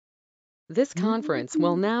This conference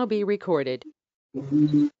will now be recorded.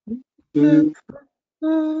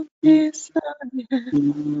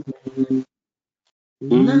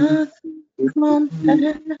 Nothing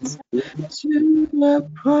compares to the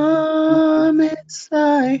promise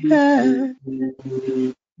I have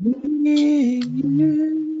in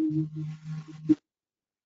you.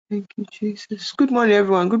 Thank you, Jesus. Good morning,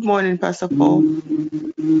 everyone. Good morning, Pastor Paul.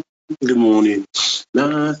 Good morning.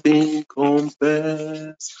 Nothing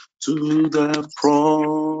compares to the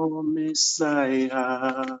promise I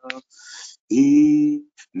have.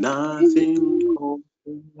 Nothing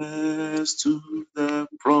compares to the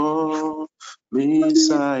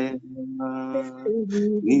promise I have.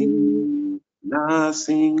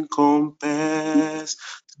 Nothing compares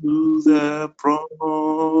to the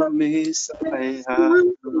promise I have.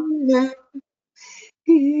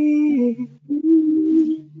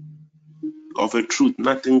 Of a truth,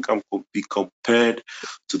 nothing can be compared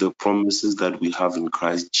to the promises that we have in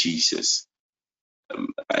Christ Jesus.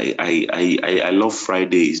 I love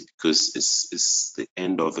Fridays because it's the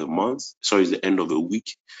end of a month. Sorry, it's the end of a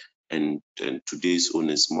week, and today's one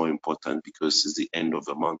is more important because it's the end of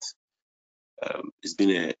the month. It's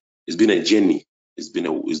been a journey.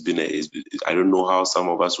 I don't know how some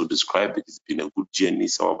of us would describe it. It's been a good journey.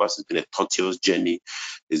 Some of us, it's been a tortuous journey.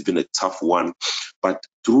 It's been a tough one. But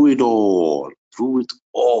through it all,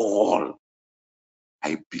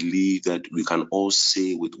 I believe that we can all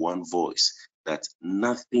say with one voice that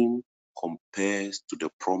nothing compares to the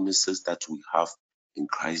promises that we have in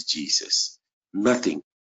Christ Jesus. Nothing.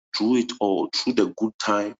 Through it all, through the good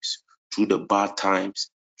times, through the bad times,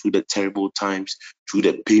 through the terrible times, through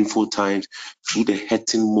the painful times, through the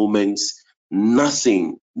hurting moments,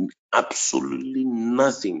 nothing, absolutely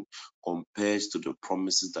nothing compares to the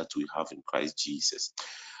promises that we have in Christ Jesus.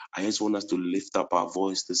 I just want us to lift up our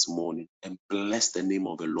voice this morning and bless the name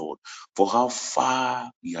of the Lord for how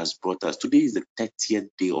far He has brought us. Today is the 30th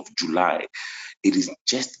day of July. It is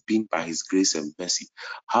just been by His grace and mercy.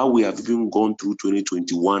 How we have even gone through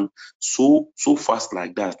 2021 so fast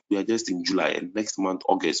like that. We are just in July, and next month,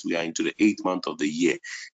 August, we are into the 8th month of the year.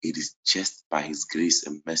 It is just by His grace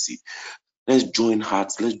and mercy. Let's join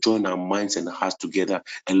hearts, let's join our minds and hearts together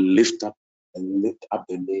and lift up the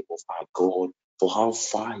name of our God for how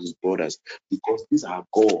far He's brought us, because this our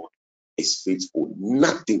God is faithful.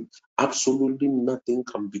 Nothing, absolutely nothing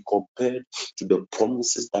can be compared to the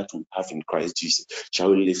promises that we have in Christ Jesus.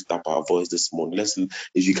 Shall we lift up our voice this morning?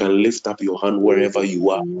 If you can lift up your hand wherever you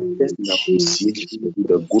are, just in appreciation to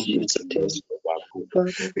the goodness and mercy of our God.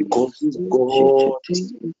 Because this God is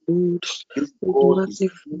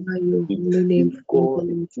Magnify your holy name, Father.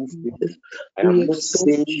 I am We not exalt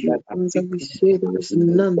saying you, that Father. We say there is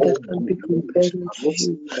none that can be compared unto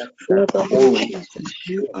you. Father, Lord Jesus,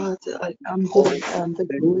 you are the I am the I am, the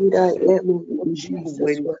great I am, O Lord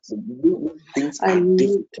Jesus Christ. I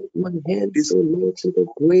lift up my hands, O Lord, to the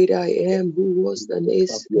great I am, who was and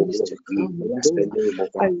is to come, O bless the Lord. name of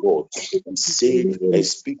I our God worship and your say holy and name.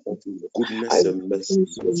 speak of His goodness I and mercy,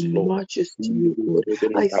 praise your Lord. majesty, O God.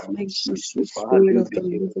 I thank you, sweet Spirit of the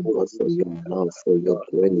living God, for your love, for your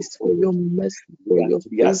grace, for your mercy, for your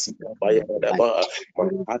faith.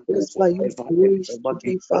 Just by your grace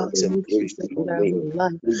today, Father, Lord Jesus, that I am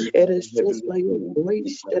alive. It is just by your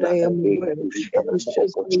grace that I am well. It is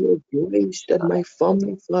just by your grace that my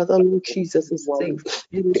family, Father, Lord Jesus, is safe.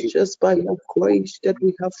 It is just by your grace that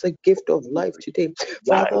we have the gift of life today.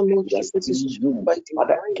 Father, Lord Jesus, it is just by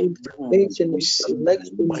divine intervention and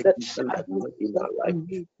selection that I have you today.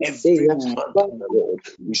 Every month, Lord,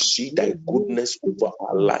 we see Thy goodness over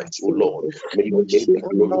our lives, O Lord. May your name be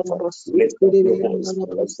glorified. Lift up your voice.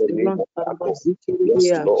 Bless the name of our God.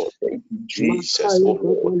 Yes, Lord. Thank you, Jesus, O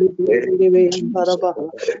Lord. Thank you, Jesus.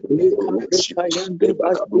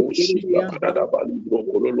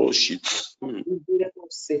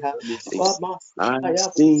 I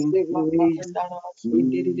sing praise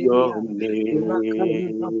to your name,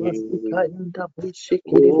 oh Lord.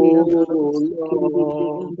 Praise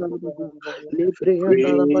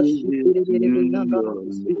to your name,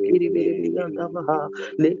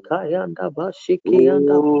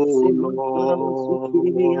 oh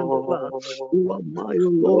Lord. Who am I, O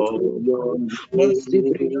Lord? For Who your am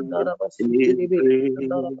name is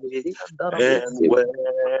great and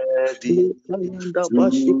worthy to be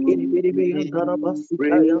praised.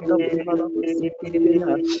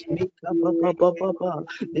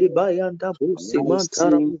 I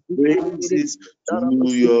sing praises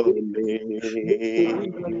to your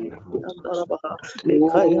name.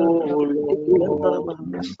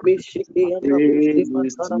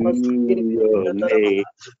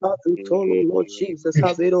 Lord Jesus,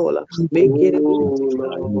 have it all. Make it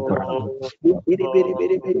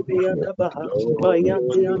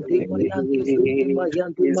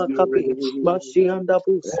Mashianda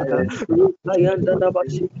Busaha, Rukayanda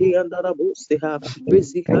Bashiki and Rabusiha,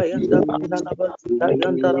 Visikayanda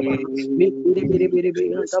Banabasayanda Mikiri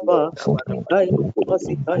and Daba,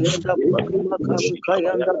 Basikayanda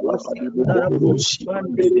Makamakayanda Basianda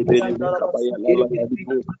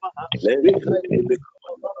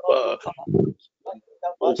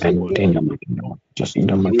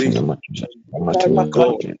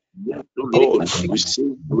Lord, we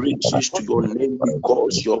sing praises to your name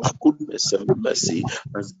because your goodness and mercy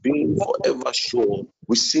has been forever sure.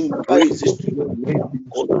 We sing praises to your name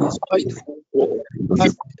because this faithful God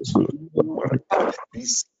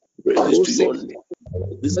is praises to your name.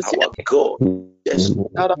 This is our God. Yes,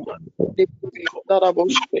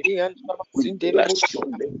 we bless your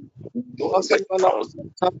name.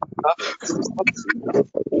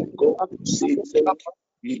 Oh God, say thank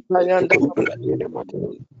you.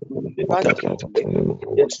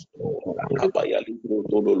 Yes,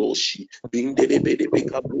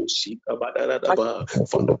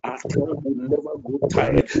 for our tongue will never go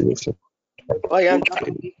tired.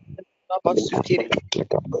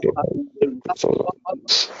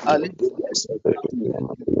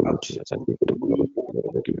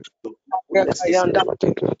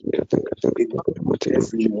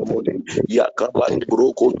 Every morning, Yakabari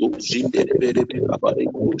Broko to Zinde Kabari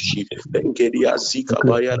Bushi, Benkedia Zika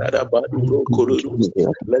Bayada Badi Broko.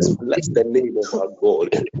 Let's bless the name of our God.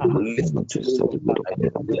 Lift his name on high.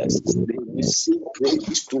 Bless his name. We sing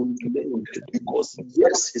praise to his name because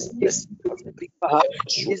yes, his mercy has been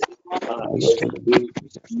sure.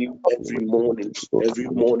 New every morning. Every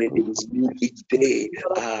morning it is new each day.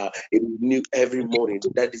 It is new every morning.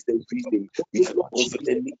 That is the reason we can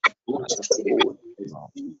confidently go to the Lord.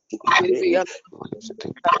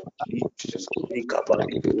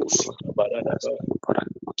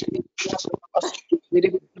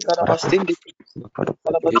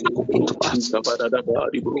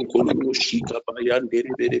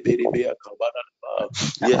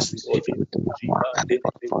 Yes, Lord.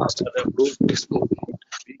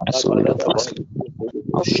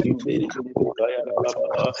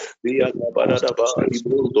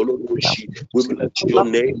 We bless your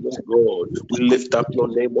name, O God. We lift up your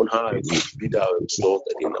name on high. Be thou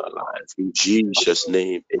exalted in our lives. In Jesus'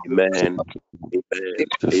 name, amen. Amen.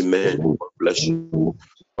 Amen. God bless you.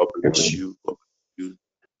 God bless you. God bless you.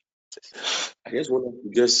 I just want to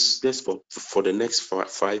just for the next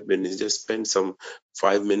 5 minutes, just spend some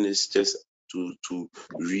 5 minutes just to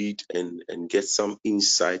read and get some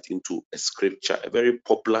insight into a scripture, a very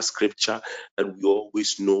popular scripture that we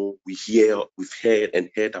always know, we've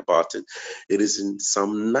heard about it. It is in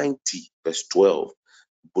Psalm 90, verse 12.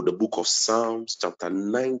 But the book of Psalms, chapter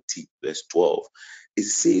 90, verse 12. It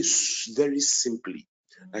says very simply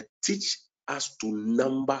that teach us to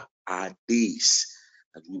number our days,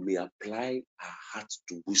 that we may apply our hearts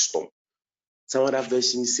to wisdom. Some other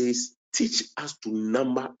version says, teach us to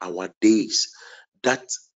number our days, that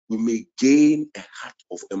we may gain a heart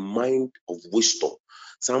of a mind of wisdom.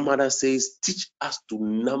 Some other says, teach us to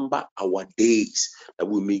number our days, that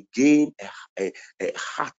we may gain a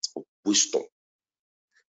heart of wisdom.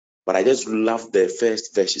 But I just love the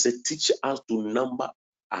first verse. She said, teach us to number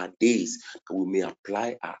our days, that we may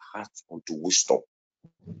apply our hearts unto wisdom.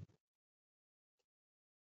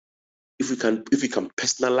 If we can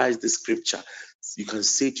personalize the scripture, you can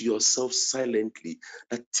say to yourself silently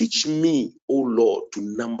that teach me, O Lord, to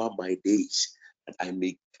number my days, that I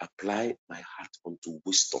may apply my heart unto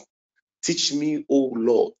wisdom. Teach me, O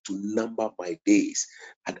Lord, to number my days,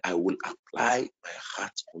 and I will apply my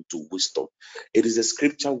heart unto wisdom. It is a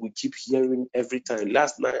scripture we keep hearing every time.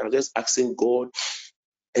 Last night, I was just asking God,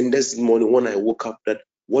 and this morning when I woke up, that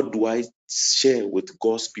what do I share with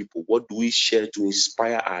God's people? What do we share to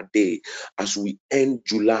inspire our day as we end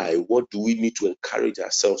July? What do we need to encourage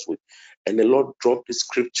ourselves with? And the Lord dropped the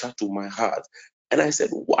scripture to my heart. And I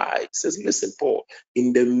said, why? He says, listen, Paul,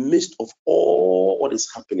 in the midst of all what is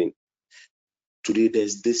happening, today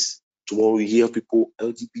there's this, tomorrow we hear people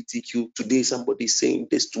LGBTQ, today somebody's saying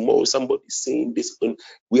this, tomorrow somebody's saying this. And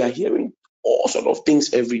we are hearing all sort of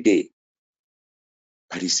things every day.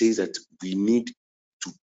 But he says that we need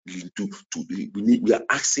we are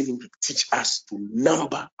asking him to teach us to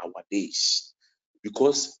number our days.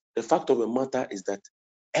 Because the fact of the matter is that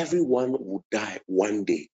everyone will die one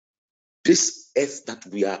day. This earth that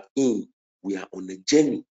we are in we are on a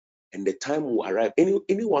journey, and the time will arrive.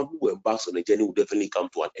 Anyone who embarks on a journey will definitely come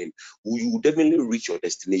to an end. You will definitely reach your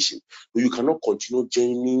destination. But you cannot continue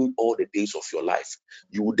journeying all the days of your life.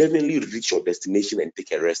 You will definitely reach your destination and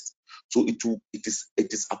take a rest. So it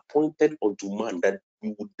is appointed unto man that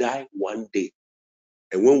we will die one day,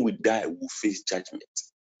 and when we die, we will face judgment.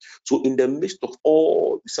 So in the midst of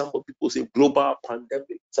all, some people say global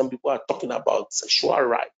pandemic, some people are talking about sexual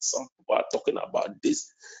rights, some people are talking about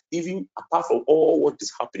this. Even apart from all what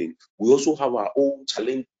is happening, we also have our own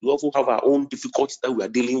challenge, we also have our own difficulties that we are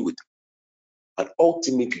dealing with. But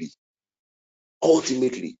ultimately,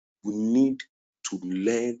 we need to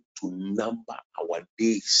learn to number our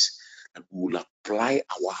days, and we will apply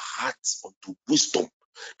our hearts unto wisdom,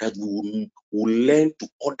 that we will learn to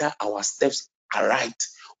order our steps aright,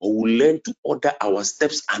 or we learn to order our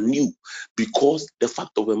steps anew, because the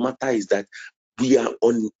fact of the matter is that we are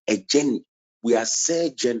on a journey. We are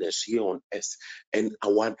sojourners here on earth, and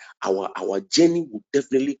our journey will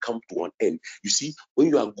definitely come to an end. You see, when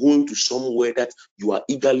you are going to somewhere that you are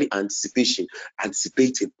eagerly anticipating,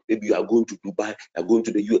 maybe you are going to Dubai, you are going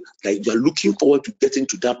to the US, like you are looking forward to getting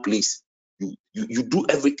to that place. You do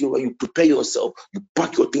everything where you prepare yourself, you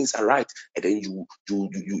pack your things right, and then you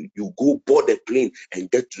go board the plane and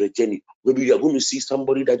get to the journey. Maybe you are going to see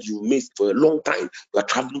somebody that you missed for a long time. You are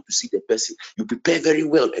traveling to see the person. You prepare very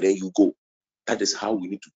well, and then you go. That is how we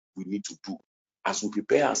need to do as we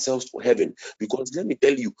prepare ourselves for heaven. Because let me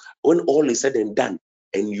tell you, when all is said and done,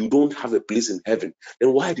 and you don't have a place in heaven,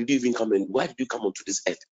 then why did you even come in? Why did you come onto this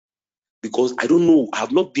earth? Because I don't know, I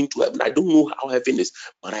have not been to heaven, I don't know how heaven is,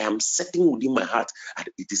 but I am certain within my heart that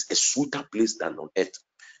it is a sweeter place than on earth.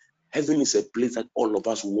 Heaven is a place that all of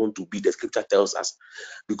us want to be. The scripture tells us,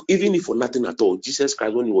 because even if for nothing at all, Jesus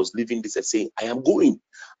Christ, when he was leaving this, saying, I am going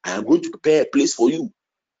to prepare a place for you.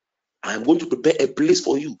 I am going to prepare a place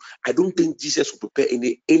for you. I don't think Jesus will prepare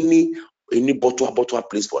any bottle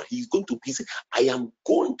place for you. He said, I am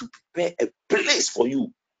going to prepare a place for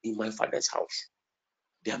you in my Father's house.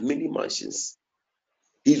 There are many mansions.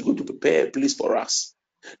 He's going to prepare a place for us.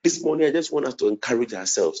 This morning, I just want us to encourage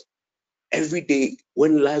ourselves. Every day,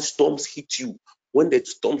 when life storms hit you, when the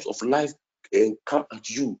storms of life come at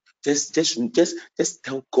you, just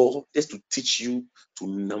tell God, just to teach you to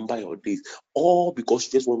number your days. All because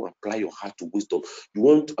you just want to apply your heart to wisdom. You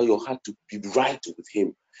want your heart to be right with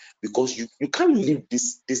Him, because you can't live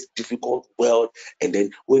this difficult world, and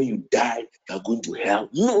then when you die, you are going to hell.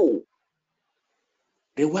 No.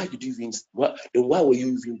 Then why were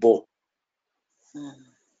you even born?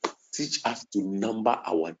 Teach us to number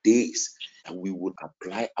our days, and we will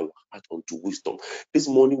apply our heart unto wisdom. This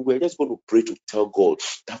morning, we're just going to pray to tell God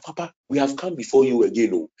that, Papa, we have come before you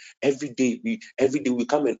again. Oh. Every day we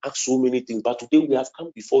come and ask so many things, but today we have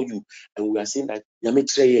come before you, and we are saying that,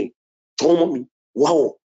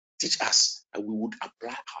 wow, teach us, and we would apply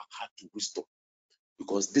our heart to wisdom,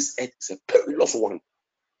 because this earth is a perilous one,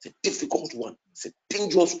 it's a difficult one, it's a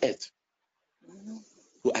dangerous earth.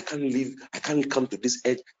 So I can't come to this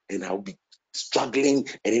earth and I'll be struggling,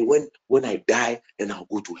 and then when I die, then I'll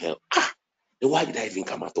go to hell. Then why did I even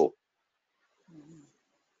come at all?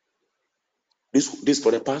 This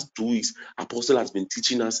for the past 2 weeks, Apostle has been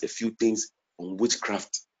teaching us a few things on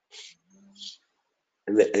witchcraft.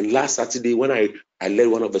 And last Saturday, when I led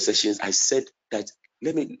one of the sessions, I said that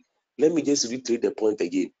let me just reiterate the point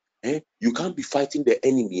again. You can't be fighting the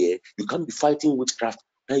enemy. You can't be fighting witchcraft.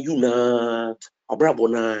 And you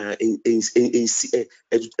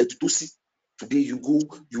today you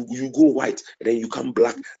go white, and then you come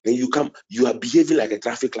black, then you are behaving like a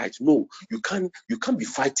traffic light. No, you can't be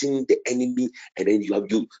fighting the enemy, and then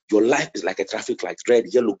your life is like a traffic light, red,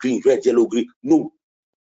 yellow, green, red, yellow, green. No.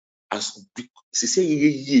 As we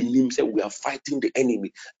are fighting the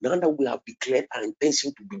enemy. Now that we have declared our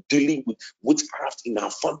intention to be dealing with witchcraft in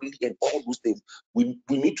our family and all those things, we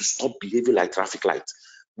need to stop behaving like traffic lights.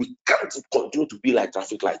 We can't continue to be like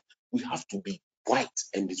traffic light. We have to be white,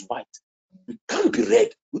 and it's white. We can't be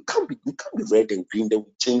red. We can't be red and green. Then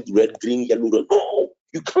we change red, green, yellow. No,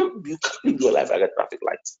 you can't live your life like a traffic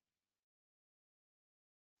light.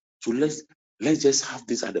 So let's just have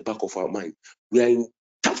this at the back of our mind. We are in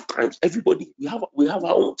tough times. Everybody, we have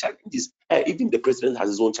our own challenges. Even the president has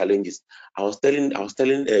his own challenges. I was telling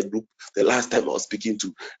a group the last time I was speaking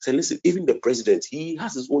to, say, listen, even the president, he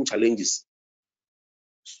has his own challenges.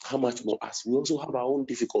 How much more us? We also have our own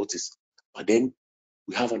difficulties. But then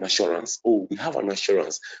we have an assurance. Oh, we have an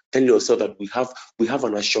assurance. Tell yourself that we have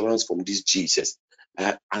an assurance from this Jesus.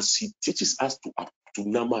 As He teaches us to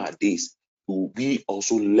number our days, we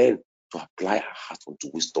also learn to apply our heart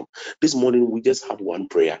unto wisdom. This morning we just have one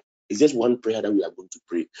prayer. It's just one prayer that we are going to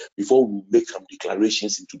pray before we make some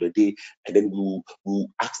declarations into the day, and then we'll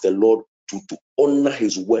ask the Lord to honor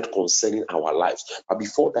his word concerning our lives. But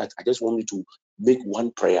before that, I just want you to make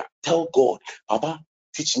one prayer. Tell God, Papa,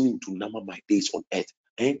 teach me to number my days on earth.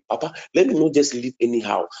 Papa, let me not just live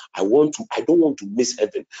anyhow. I don't want to miss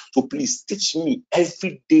heaven. So please teach me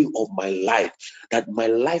every day of my life, that my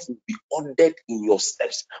life will be ordered in your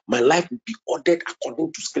steps. My life will be ordered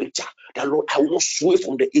according to scripture. That Lord, I will not sway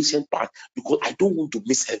from the ancient path, because I don't want to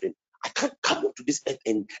miss heaven. I can't come up to this earth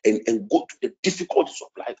and go to the difficulties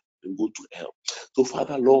of life and go to hell. So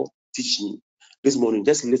Father, Lord, teach me. This morning,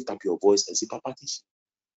 just lift up your voice and say, Papa, teach me.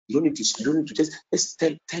 You don't need to just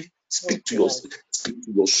speak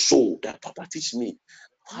to your soul that, Papa, teach me.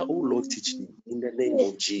 Oh Lord, teach me in the name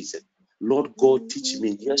of Jesus. Lord God, teach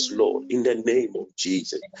me. Yes, Lord, in the name of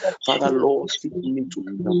Jesus. Father, Lord, teach me to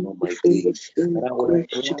remember my days. That I will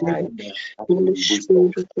apply my Holy wisdom.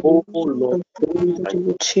 Spirit of the Oh living God, Lord, I pray that I you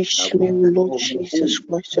will teach me, will Lord know my Jesus own.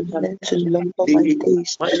 Christ, and learn to number my Day of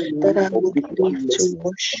days, that finding I of would this live to oneness, and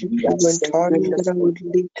worship we you are entirely, sending that this I one, would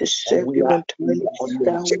live to and serve we you are entirely, on that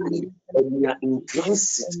the I will journey, live and we are in to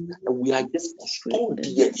transit, and and we are just stalled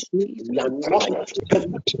in yet. Jesus' We are not mighty every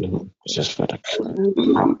Just for the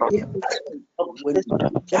name. Be able to when just we Father,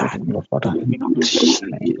 get die, Father, Father,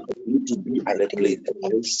 we need to be my at a days, place.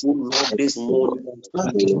 And so, Lord, this morning, I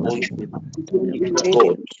Father, just Lord, want you to you please made God.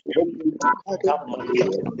 it. Help me to Father, have my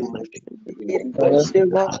life in my in your I word. say,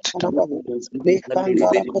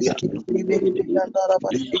 Mekandara baskiri biri biri biri andara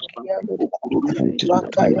bashiki andara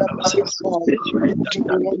makaya baba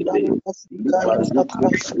biri andara basikaya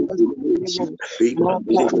kapashi baskiri bo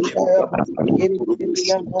makandaya basikiri biri biri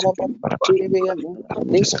andara basikiri biri andara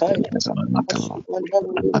lekaya bashi andara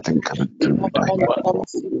makandara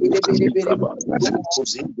basikiri biri biri biri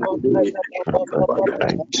makaya baba baba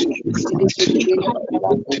baba biri biri biri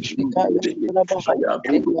andara basikaya andara baha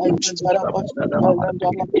lekaya andara basikaya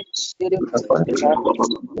andara basikiri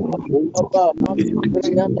Baba,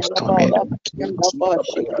 Yanda Baba, Yanda Ba,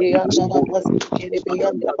 Shiki Yanda Ba, Sikiri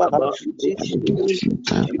Yanda Ba, Shishia,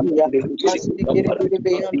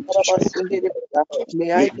 Masikiri Yanda Ba, Sindiri.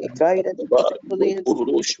 May I be guided physically and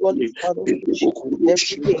spiritually, Father,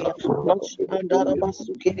 every day. Mashanda Ba,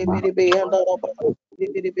 Sukiri Yanda Ba,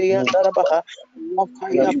 Sikiri Yanda Ba,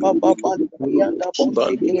 Makaya Baba, Yanda Ba,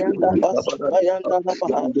 Shiki Yanda Ba, Sukayanda Ba,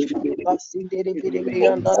 Basindiri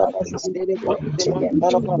Yanda Ba, Sindiri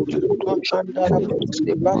Yanda Makandara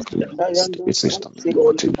Busi Basi Kayandara Busi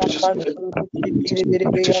Makandara Busi Kiri Biri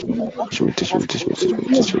Biyandara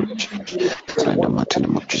in the mighty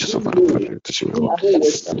name of Jesus, Father, Father,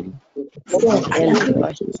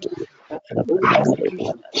 teach me,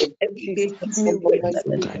 Lord. Every day, keep me number my ready.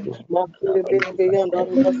 days. Makiri Biri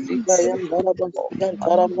Biyandara Basi Kayandara Basi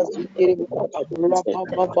Yandara Basi Kiri Rapa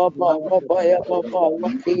Baba Baba Ya Baba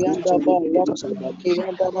Lakiyanda Ba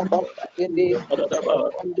Lakiyandara Basi Kiri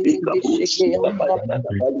Makandiri Bishiki Yandara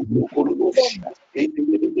In the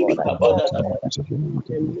name of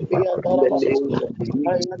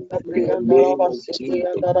Jesus, in the name of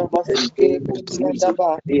Jesus,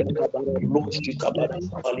 in the name of Jesus.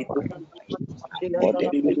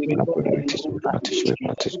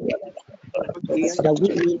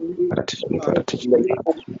 Father, teach me,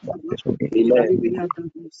 Amen.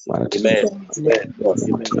 Father, teach me, Amen. Amen.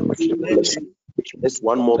 in the mighty Amen. name of God bless you. Just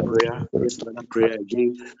one more prayer. Jesus. Just another prayer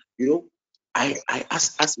again. You know, I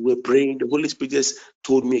as we're praying, the Holy Spirit just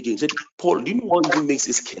told me again. He said, Paul, do you know what even makes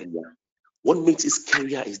this career? What makes this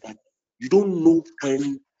career is that you don't know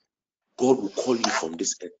when God will call you from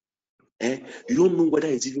this earth. You don't know whether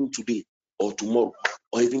it's even today or tomorrow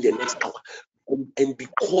or even the next hour. And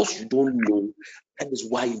because you don't know, that is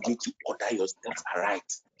why you need to order your steps aright.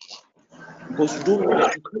 Because you don't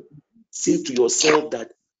know, you can't say to yourself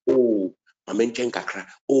that, oh, Mamenchen Kakra,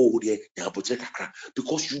 oh, the Kakra,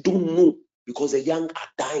 because you don't know. Because the young are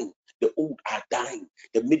dying, the old are dying,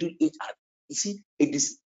 the middle age are. You see, it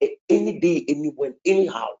is any day, anywhere,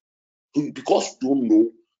 anyhow. Because you don't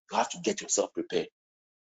know, you have to get yourself prepared.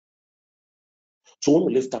 So I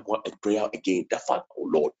want to lift up a prayer again. The fact, oh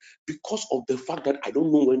Lord, because of the fact that I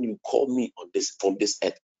don't know when you call me on this from this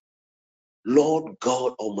earth, Lord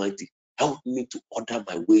God Almighty, help me to order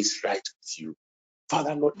my ways right with you.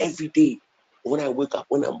 Father, Lord, every day when I wake up,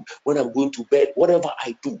 when I'm going to bed, whatever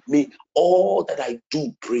I do, may all that I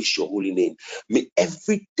do praise your holy name. May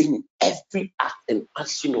everything, every act and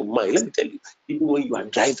action of mine, let me tell you, even when you are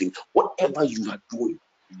driving, whatever you are doing,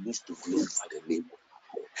 it needs to glorify the name of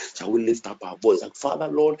God. Shall we lift up our voice? And Father,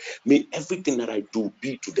 Lord, may everything that I do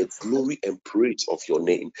be to the glory and praise of your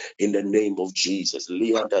name. In the name of Jesus.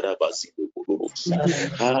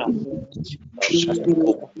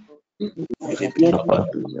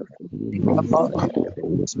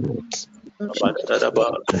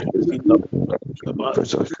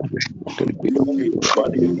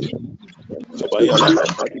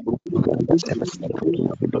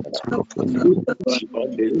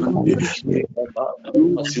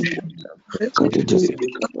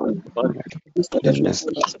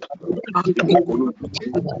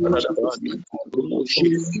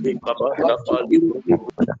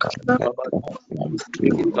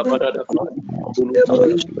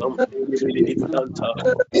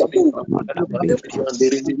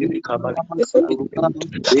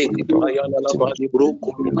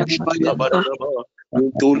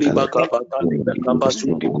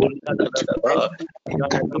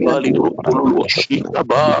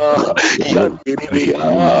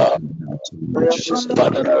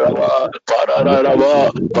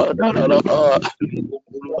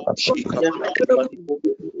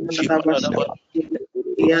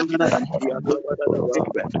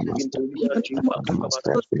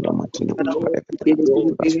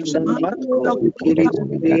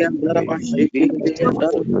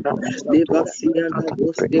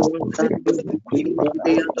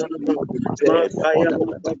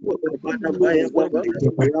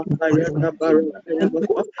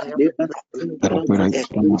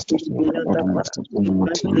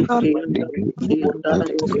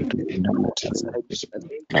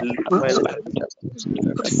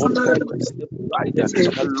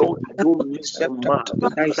 Lord, I don't miss the mark.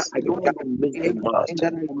 I don't ever miss the mark.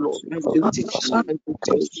 Lord,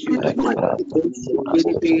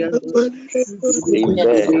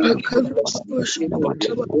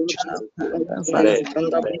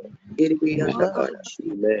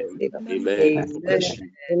 Amen.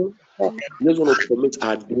 Let's want to commit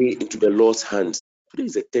our day into the Lord's hands. Today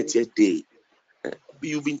is the 30th day.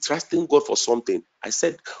 You've been trusting God for something. I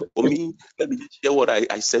said, for me, let me share what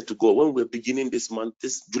I said to God when we were beginning this month.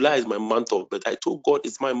 This July is my month of, but I told God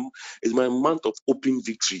it's my month of open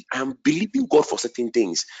victory. I am believing God for certain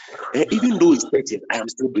things. And even though it's 30th, I am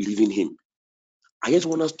still believing Him. I just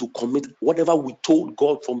want us to commit whatever we told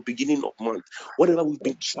God from beginning of month, whatever we've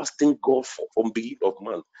been trusting God for from beginning of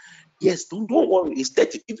month. Yes, don't worry. It's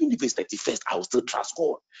 30. Even if it's 31st, I will still trust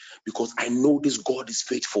God because I know this God is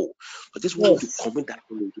faithful. I just want you to commit that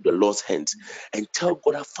into the Lord's hands and tell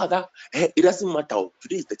God, Father, it doesn't matter.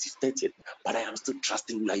 Today is 30th, but I am still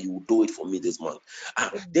trusting you that you will do it for me this month.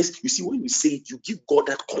 You see, when you say it, you give God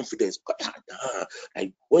that confidence.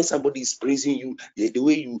 Like when somebody is praising you, the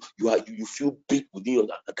way you feel big within you,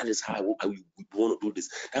 that is how I want to do this.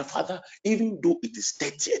 And Father, even though it is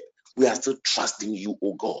 30th, we are still trusting you,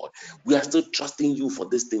 oh God. We are still trusting you for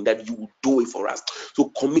this thing that you will do it for us.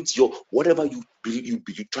 So commit your whatever you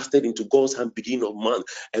trusted into God's hand beginning of month,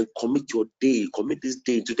 and commit this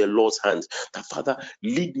day into the Lord's hands. That Father,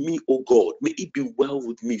 lead me, oh God. May it be well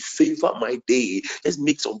with me. Favor my day. Let's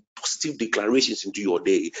make some positive declarations into your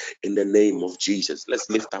day in the name of Jesus. Let's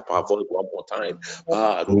lift up our voice one more time.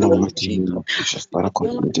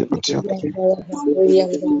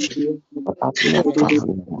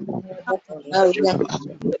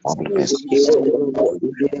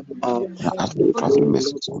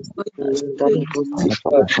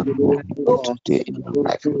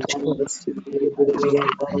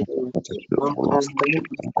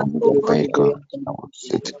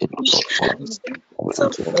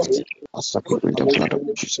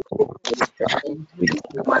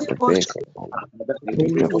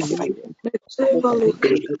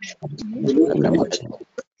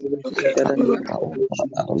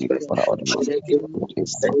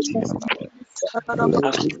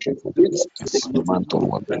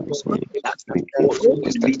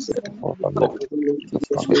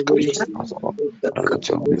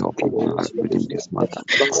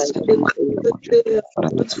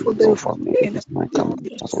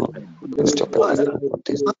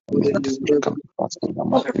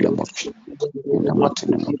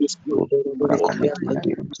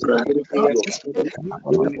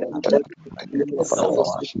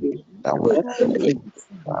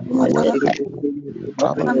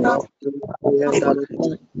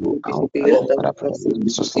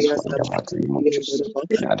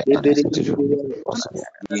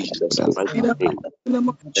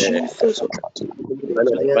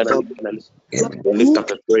 Lift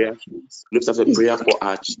up a prayer. Lift up a prayer for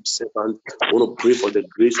our chief servant. I want to pray for the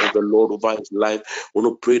grace of the Lord over his life. I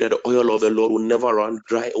want to pray that the oil of the Lord will never run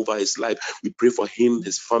dry over his life. We pray for him,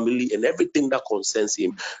 his family, and everything that concerns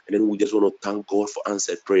him. And then we just want to thank God for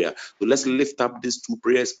answered prayer. So let's lift up these two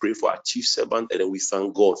prayers. Pray for our chief servant, and then we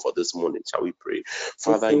thank God for this morning. Shall we pray?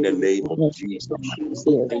 Father, in the name of Jesus,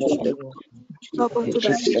 thank you.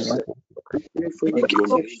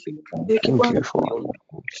 Thank you for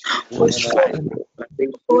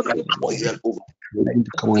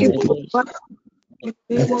come on,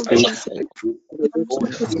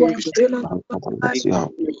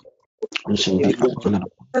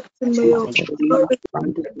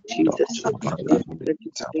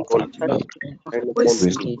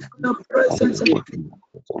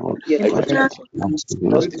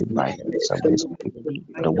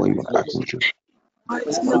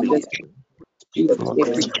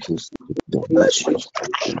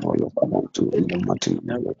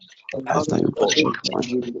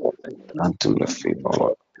 until the favor,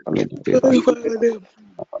 Lord. Let the favor,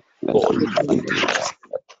 let the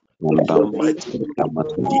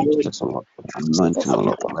anointing,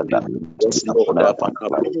 Lord, let that be upon our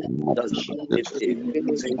life.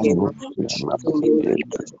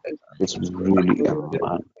 It's really a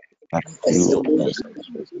man that you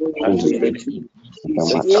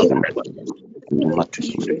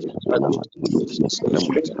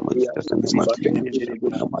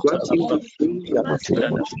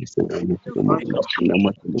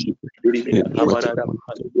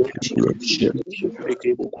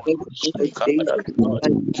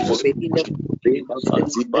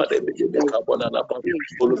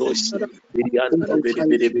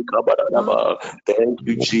Thank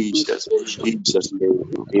you, Jesus. Jesus' name.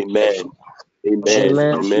 Amen. Amen.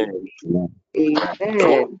 Amen.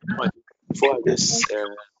 Before I just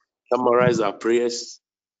summarize our prayers,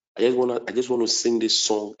 I just want to sing this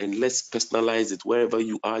song, and let's personalize it. Wherever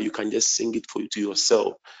you are, you can just sing it to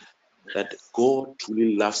yourself. That God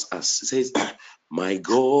truly loves us. It says, "My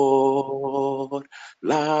God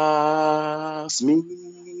loves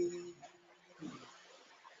me.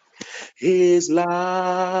 His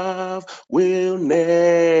love will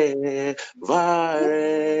never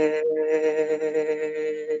end.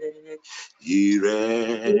 He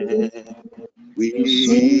will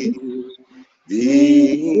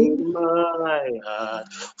be in my heart,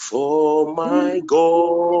 for my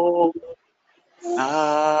God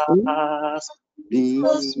loves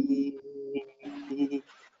me.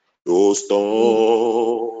 No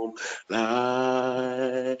storm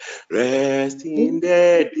like rest in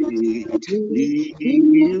the day, He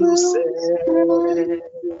will set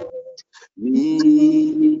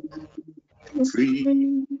me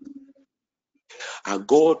free." Our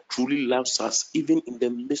God truly loves us, even in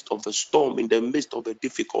the midst of the storm, in the midst of the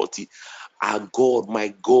difficulty. Our God,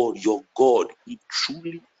 my God, your God, He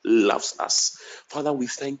truly loves us. Father, we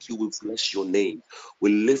thank you. We bless your name.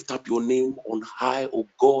 We lift up your name on high, oh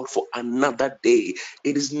God, for another day.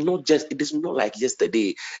 It is not like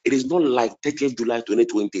yesterday. It is not like 30th July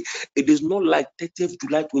 2020. It is not like 30th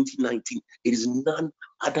July 2019. It is none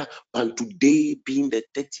other than today being the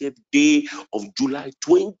 30th day of July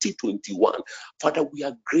 2021. Father, we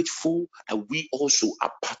are grateful that we also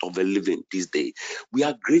are part of the living this day. We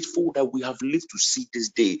are grateful that we have lived to see this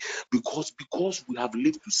day, because we have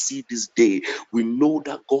lived to see this day, we know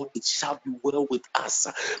that God, it shall be well with us,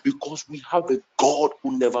 because we have a God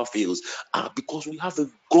who never fails, because we have a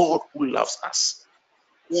God who loves us.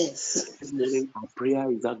 Yes. This morning, our prayer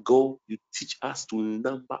is that God, you teach us to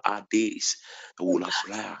number our days, and we'll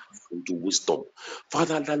apply into wisdom.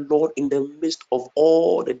 Father, that Lord, in the midst of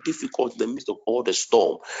all the difficulty, in the midst of all the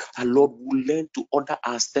storm, that Lord, will learn to order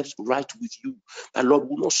our steps right with you. That Lord,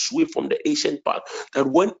 will not sway from the ancient path. That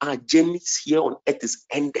when our journeys here on earth is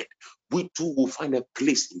ended, we too will find a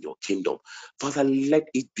place in your kingdom. Father, let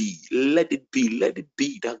it be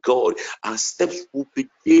that God, our steps will be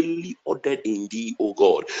daily ordered in thee, O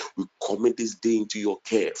God. We commit this day into your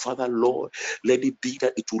care. Father, Lord, let it be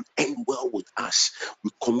that it will end well with us.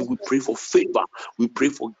 We pray for favor. We pray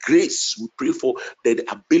for grace. We pray for the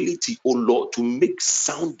ability, O Lord, to make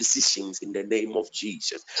sound decisions in the name of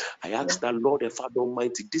Jesus. I ask that, Lord and Father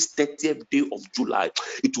Almighty, this 30th day of July,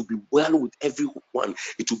 it will be well with everyone.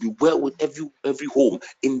 It will be well with every home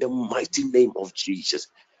in the mighty name of Jesus.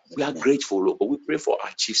 We are grateful, Lord, but we pray for our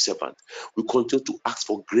chief servant. We continue to ask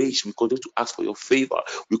for grace. We continue to ask for your favor.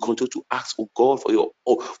 We continue to ask, oh God, for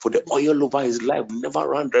the oil over his life. Never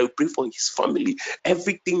run dry. We pray for his family.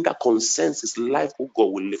 Everything that concerns his life, oh God,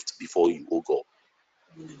 we lift before you, oh God.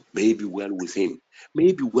 May it be well with him. May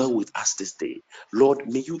it be well with us this day. Lord,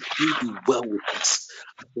 may you be well with us.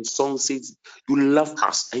 As the song says, you love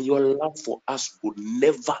us, and your love for us will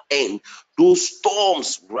never end. Those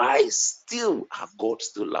storms rise, still our God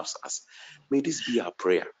still loves us. May this be our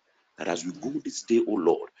prayer, that as we go this day, oh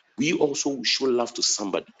Lord, we also will show love to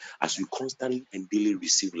somebody as we constantly and daily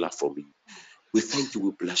receive love from you. We thank you.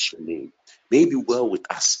 We bless your name. May it be well with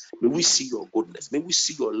us. May we see your goodness. May we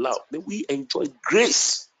see your love. May we enjoy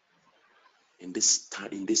grace in this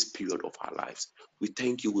time, in this period of our lives. We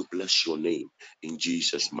thank you. We bless your name. In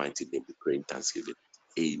Jesus' mighty name, we pray in thanksgiving.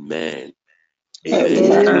 Amen.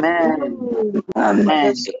 Amen. Amen.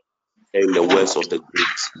 Amen. In the words of the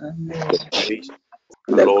grace, the grace of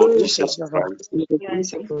our The Lord grace of Jesus our Christ, the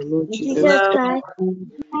grace of our Lord Jesus Jesus Love Christ,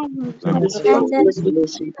 and the and the sweet and the sweet fellowship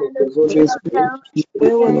fellowship of the Holy fellowship Spirit of be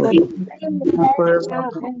with us the forever. and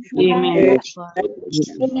Amen. forever. God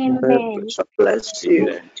bless you. forever. Amen. God bless you.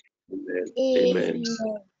 Amen. Amen. Amen.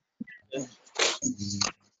 Amen.